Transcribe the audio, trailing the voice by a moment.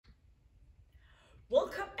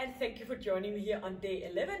Welcome and thank you for joining me here on day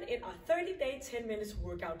 11 in our 30-day 10 minutes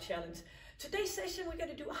workout challenge. Today's session we're going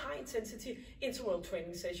to do a high intensity interval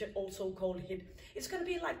training session, also called HIIT. It's going to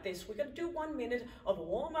be like this. We're going to do 1 minute of a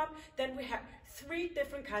warm-up, then we have 3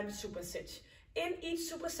 different kinds of supersets. In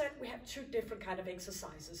each superset we have 2 different kind of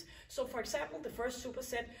exercises. So for example, the first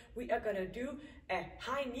superset we are going to do a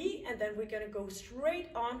high knee, and then we're going to go straight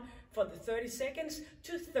on for the 30 seconds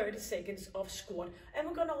to 30 seconds of squat, and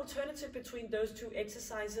we're going to alternate between those 2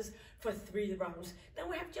 exercises for 3 rounds. Then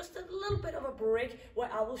we have just a little bit of a break where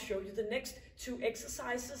I will show you the next 2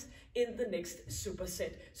 exercises in the next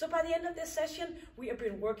superset. So by the end of this session we have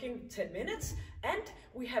been working 10 minutes and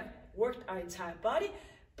we have worked our entire body,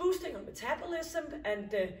 boosting our metabolism,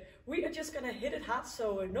 and we are just gonna hit it hard.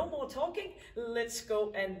 So no more talking, let's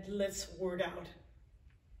go and let's work out.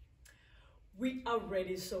 We are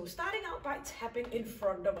ready, so starting out by tapping in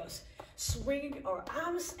front of us, swinging our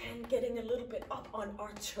arms and getting a little bit up on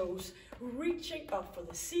our toes, reaching up for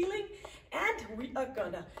the ceiling, and we are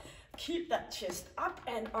gonna keep that chest up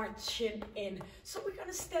and our chin in. So we're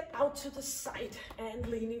gonna step out to the side and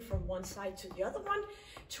leaning from one side to the other one,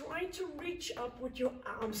 trying to reach up with your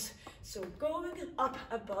arms. So going up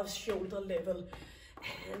above shoulder level,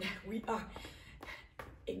 and we are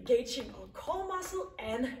engaging our core muscle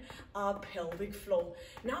and our pelvic floor.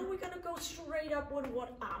 Now we're gonna go straight up with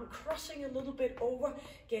one arm, crossing a little bit over,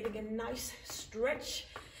 getting a nice stretch.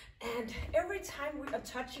 And every time we are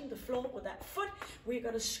touching the floor with that foot, we're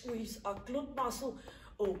gonna squeeze our glute muscle,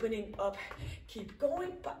 opening up. Keep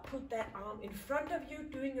going, but put that arm in front of you,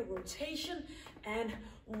 doing a rotation and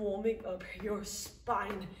warming up your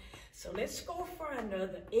spine. So let's go for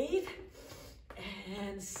another 8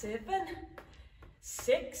 and 7,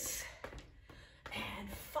 6 and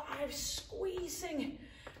 5, squeezing,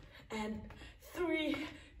 and 3,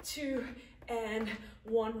 2 and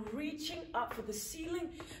 1, reaching up for the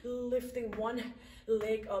ceiling, lifting one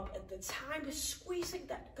leg up at the time, squeezing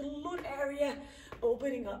that glute area,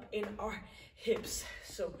 opening up in our hips.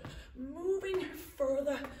 So moving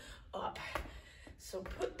further up. So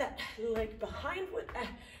put that leg behind with a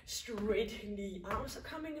straight knee. Arms are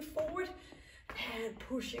coming forward and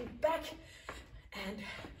pushing back. And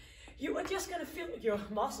you are just gonna feel your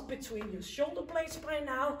muscle between your shoulder blades by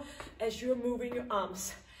now as you're moving your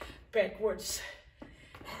arms backwards.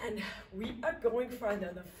 And we are going for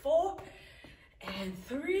another 4 and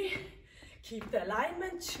 3. Keep the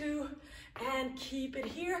alignment, 2, and keep it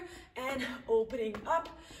here, and opening up,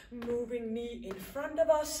 moving knee in front of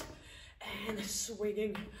us and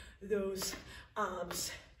swinging those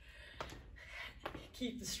arms.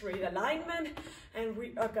 Keep the straight alignment, and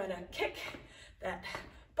we are gonna kick that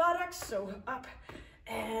buttocks, so up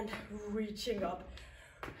and reaching up.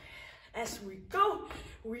 As we go,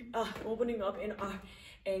 we are opening up in our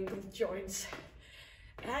ankle joints,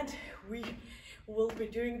 and we will be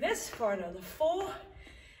doing this for another 4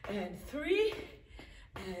 and 3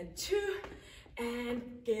 and 2,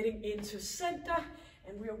 and getting into center,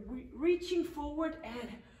 and we are reaching forward and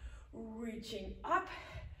reaching up,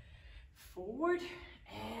 forward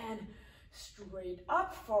and straight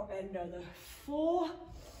up for another 4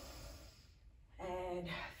 and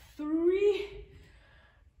 3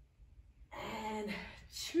 and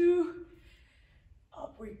 2.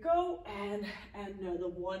 Up we go, and another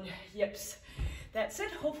 1. Yeps, that's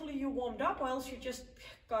it. Hopefully you warmed up, or else you just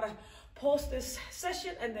gotta pause this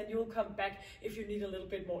session and then you'll come back if you need a little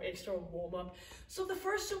bit more extra warm up. So the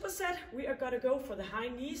first superset, we are gonna go for the high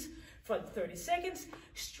knees for 30 seconds,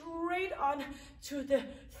 straight on to the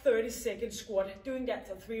 30-second squat, doing that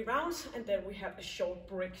for 3 rounds, and then we have a short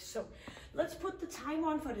break. So let's put the time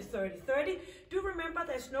on for the 30-30. Do remember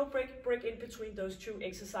there's no break in between those 2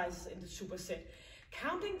 exercises in the superset.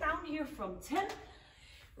 Counting down here from 10,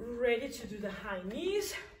 ready to do the high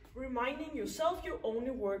knees, reminding yourself you're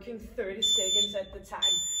only working 30 seconds at the time.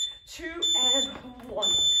 2 and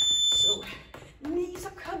 1. So knees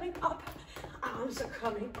are coming up, arms are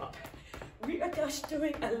coming up. We are just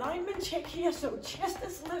doing alignment check here, so chest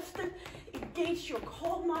is lifted, engage your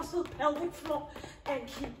core muscle, pelvic floor, and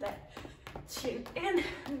keep that chin in,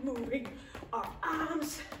 moving our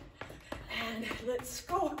arms. And let's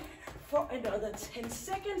go for another 10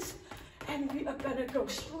 seconds, and we are gonna go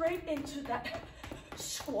straight into that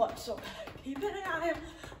squat. So keep an eye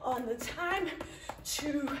on the time.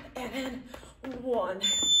 2 and 1.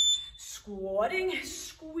 Squatting,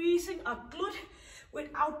 squeezing our glute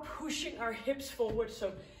without pushing our hips forward.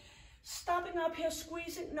 So stopping up here,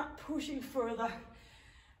 squeezing, not pushing further.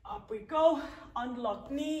 Up we go, unlock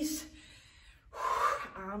knees.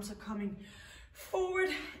 Arms are coming forward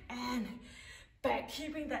and back,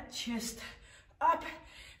 keeping that chest up.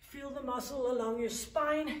 Feel the muscle along your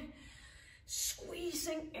spine,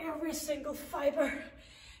 squeezing every single fiber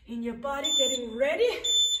in your body, getting ready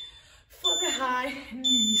for the high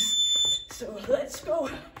knees. So let's go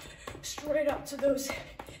straight up to those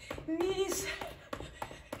knees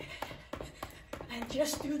and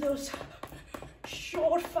just do those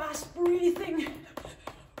short, fast breathing.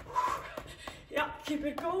 Yeah, keep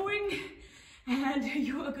it going. And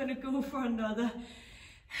you are gonna go for another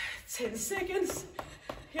 10 seconds.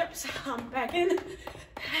 Yep, so I'm back in.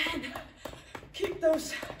 And keep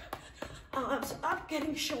those arms up,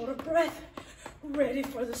 getting short of breath. Ready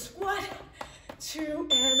for the squat. 2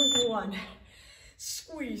 and 1.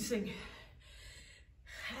 Squeezing.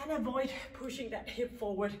 And avoid pushing that hip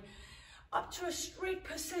forward. Up to a straight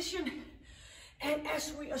position. And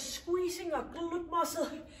as we are squeezing our glute muscle,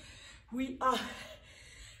 we are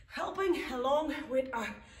helping along with our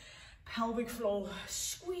pelvic floor.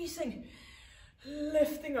 Squeezing,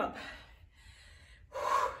 lifting up.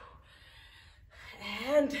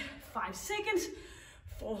 And 5 seconds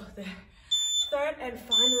for the third and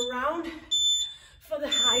final round for the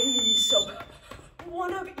high knees. So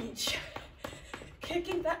one of each.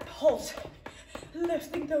 Kicking that pulse,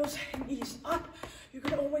 lifting those knees up. You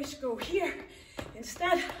can always go here.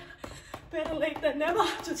 Instead, better late than never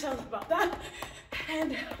to tell about that.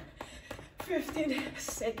 And 15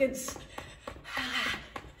 seconds.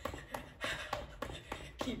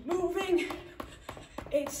 Keep moving.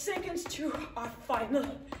 8 seconds to our final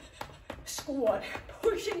squat.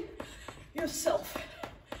 Pushing yourself.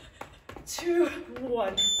 2,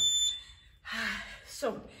 1.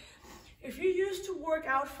 So, if you used to work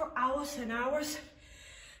out for hours and hours,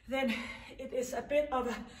 then it is a bit of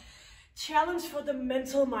a challenge for the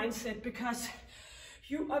mental mindset, because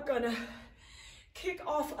you are gonna kick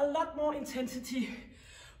off a lot more intensity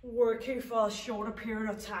working for a shorter period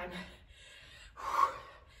of time.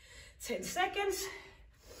 10 seconds.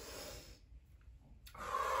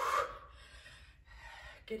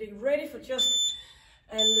 Getting ready for just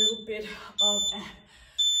a little bit of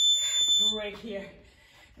a break here.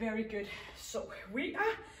 Very good. So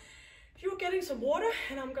you're getting some water,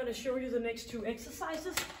 and I'm gonna show you the next 2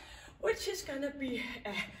 exercises, which is gonna be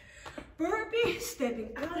a burpee,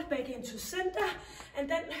 stepping out back into center, and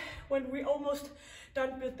then when we're almost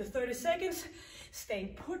done with the 30 seconds,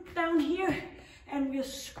 staying put down here, and we're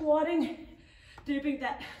squatting, dipping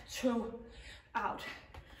that toe out.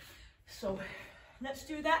 So let's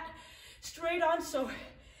do that straight on. So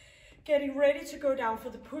getting ready to go down for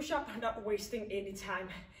the push-up, not wasting any time.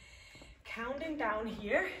 Counting down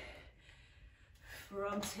here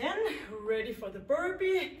from 10, ready for the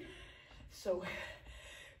burpee. So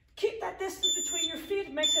keep that distance between your feet,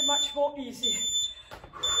 it makes it much more easy.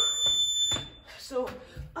 So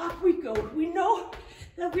up we go. We know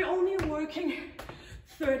that we're only working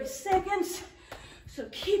 30 seconds, so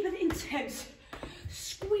keep it intense.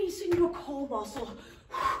 Squeezing your core muscle.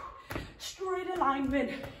 Straight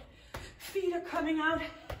alignment. Feet are coming out.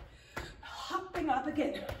 Hopping up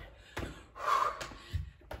again.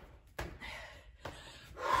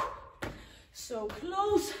 So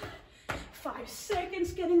close. 5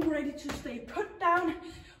 seconds, getting ready to stay put down.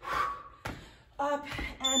 Up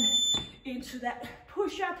and into that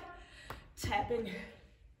push-up, tapping.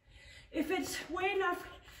 If it's way enough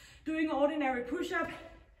doing ordinary push-up,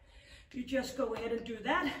 you just go ahead and do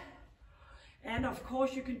that. And of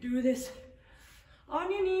course you can do this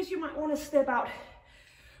on your knees. You might want to step out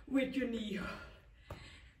with your knee.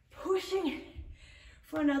 Pushing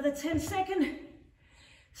for another 10 seconds.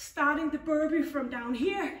 Starting the burpee from down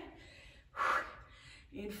here.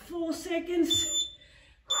 In 4 seconds.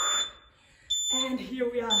 And here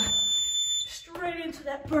we are. Straight into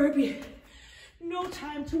that burpee. No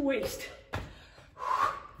time to waste.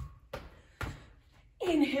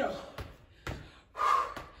 Inhale.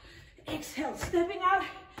 Exhale, stepping out,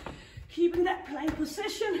 keeping that plank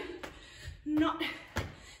position, not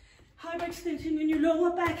hyperextension in your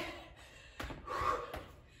lower back.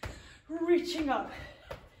 Reaching up,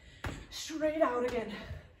 straight out again.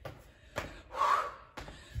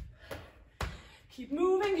 Keep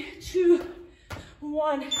moving, 2,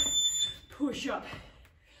 1, push up.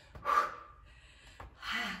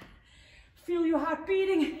 Feel your heart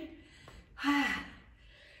beating.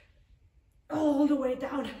 All the way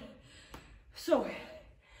down. So,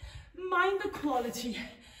 mind the quality.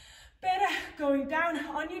 Better going down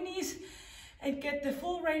on your knees and get the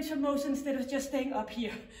full range of motion instead of just staying up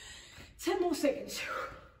here. 10 more seconds.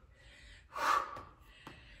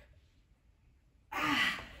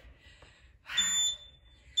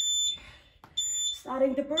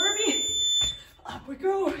 Starting the burpee. Up we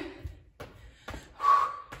go.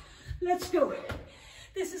 Let's go.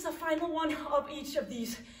 This is a final one of each of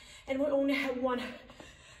these, and we only have one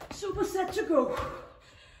superset to go.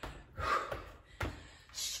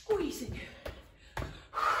 Squeezing.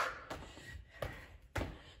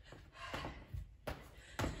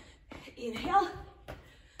 Inhale,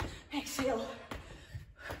 exhale.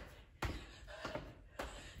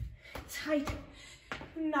 Tight,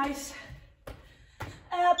 nice.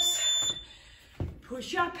 Abs,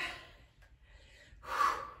 push up.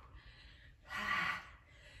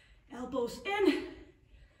 Elbows in.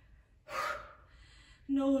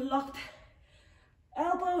 No locked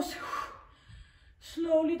elbows.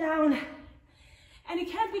 Slowly down. And it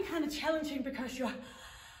can be kind of challenging because your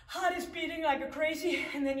heart is beating like a crazy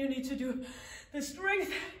and then you need to do the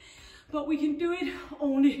strength. But we can do it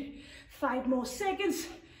only 5 more seconds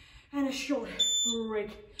and a short break.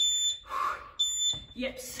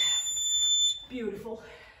 Yes, beautiful.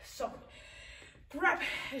 So grab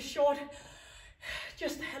a short,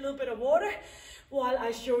 just a little bit of water while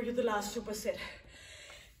I show you the last superset.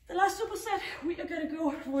 The last superset, we are gonna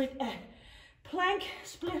go with a plank,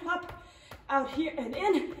 split up out here and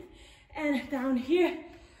in, and down here,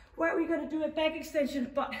 where we're gonna do a back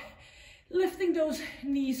extension, but lifting those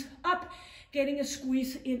knees up, getting a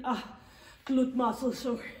squeeze in a glute muscle.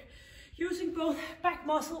 So using both back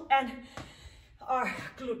muscle and our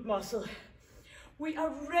glute muscle. We are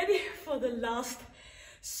ready for the last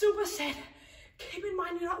superset. Keep in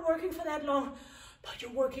mind, you're not working for that long, but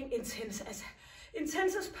you're working intense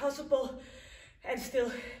as possible and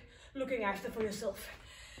still looking after for yourself.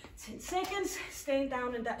 10 seconds, staying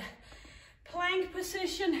down in that plank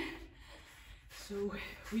position. So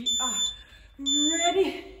we are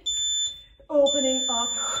ready, opening up.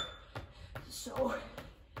 So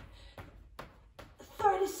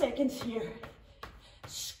 30 seconds here,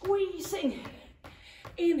 squeezing,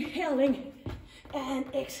 inhaling and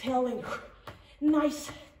exhaling. Nice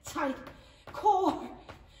tight core,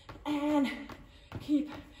 and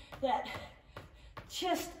keep that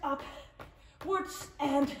chest upwards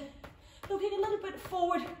and looking a little bit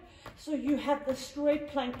forward so you have the straight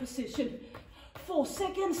plank position. 4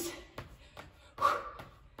 seconds,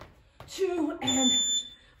 2, and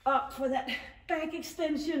up for that back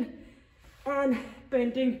extension and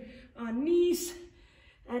bending our knees.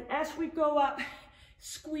 And as we go up,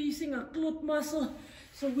 squeezing our glute muscle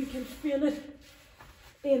so we can feel it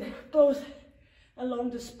in both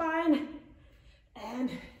along the spine and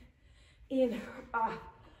in our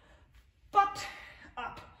butt.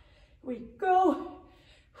 Up we go,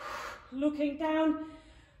 looking down.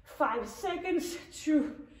 5 seconds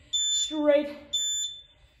to straight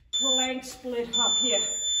plank split up here.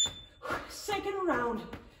 Second round.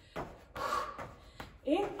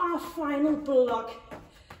 In our final block,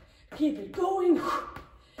 keep it going.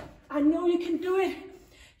 I know you can do it.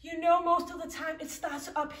 You know, most of the time it starts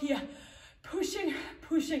up here, pushing,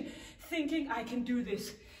 pushing, thinking I can do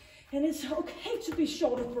this. And it's okay to be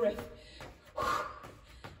short of breath,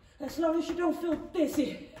 as long as you don't feel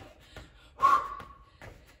dizzy.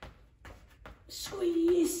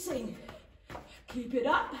 Squeezing. Keep it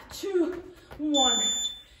up. 2, 1.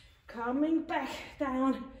 Coming back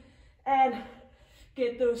down and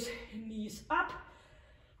get those knees up.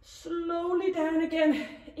 Slowly down again.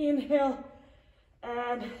 Inhale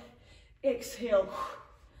and exhale.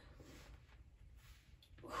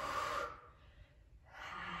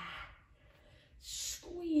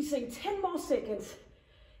 Squeezing. 10 more seconds.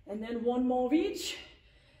 And then 1 more of each.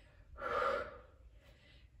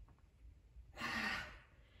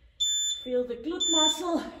 Feel the glute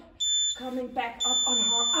muscle coming back up on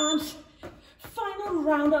our arms. Final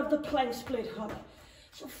round of the plank split up.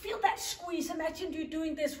 So feel that squeeze. Imagine you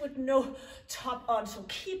doing this with no top on. So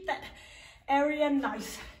keep that area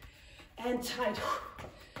nice and tight.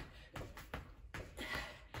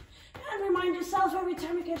 And remind yourself every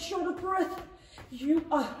time you get short of breath, you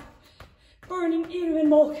are burning even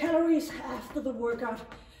more calories after the workout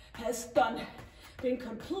has been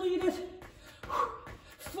completed.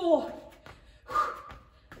 4.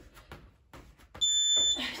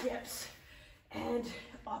 Yes, and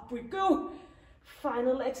up we go.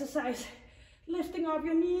 Final exercise, lifting up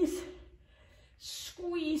your knees,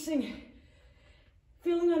 squeezing.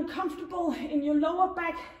 Feeling uncomfortable in your lower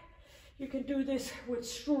back, you can do this with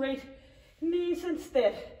straight knees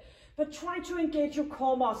instead, but try to engage your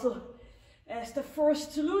core muscle as the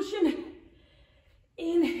first solution.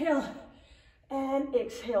 Inhale and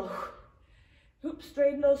exhale. Oops,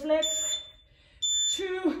 straighten those legs.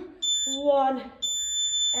 2, 1,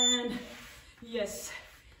 and yes,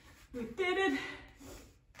 we did it.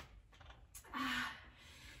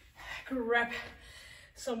 Grab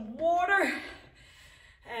some water,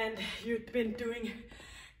 and you've been doing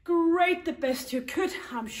great, the best you could,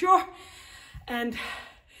 I'm sure. And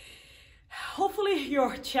hopefully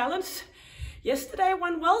your challenge yesterday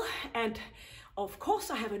went well. And of course,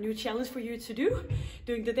 I have a new challenge for you to do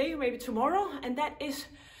during the day, maybe tomorrow. And that is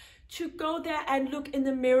to go there and look in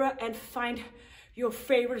the mirror and find your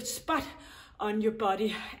favorite spot on your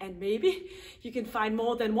body. And maybe you can find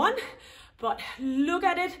more than one, but look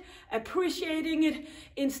at it, appreciating it,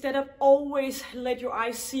 instead of always let your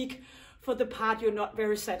eyes seek for the part you're not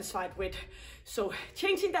very satisfied with. So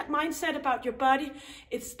changing that mindset about your body,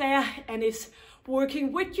 it's there and it's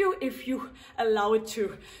working with you if you allow it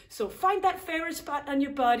to. So find that favorite spot on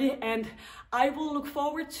your body, and I will look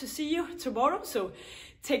forward to see you tomorrow. So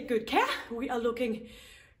take good care. We are looking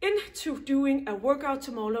into doing a workout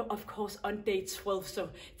tomorrow, of course, on day 12. So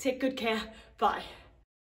take good care. Bye.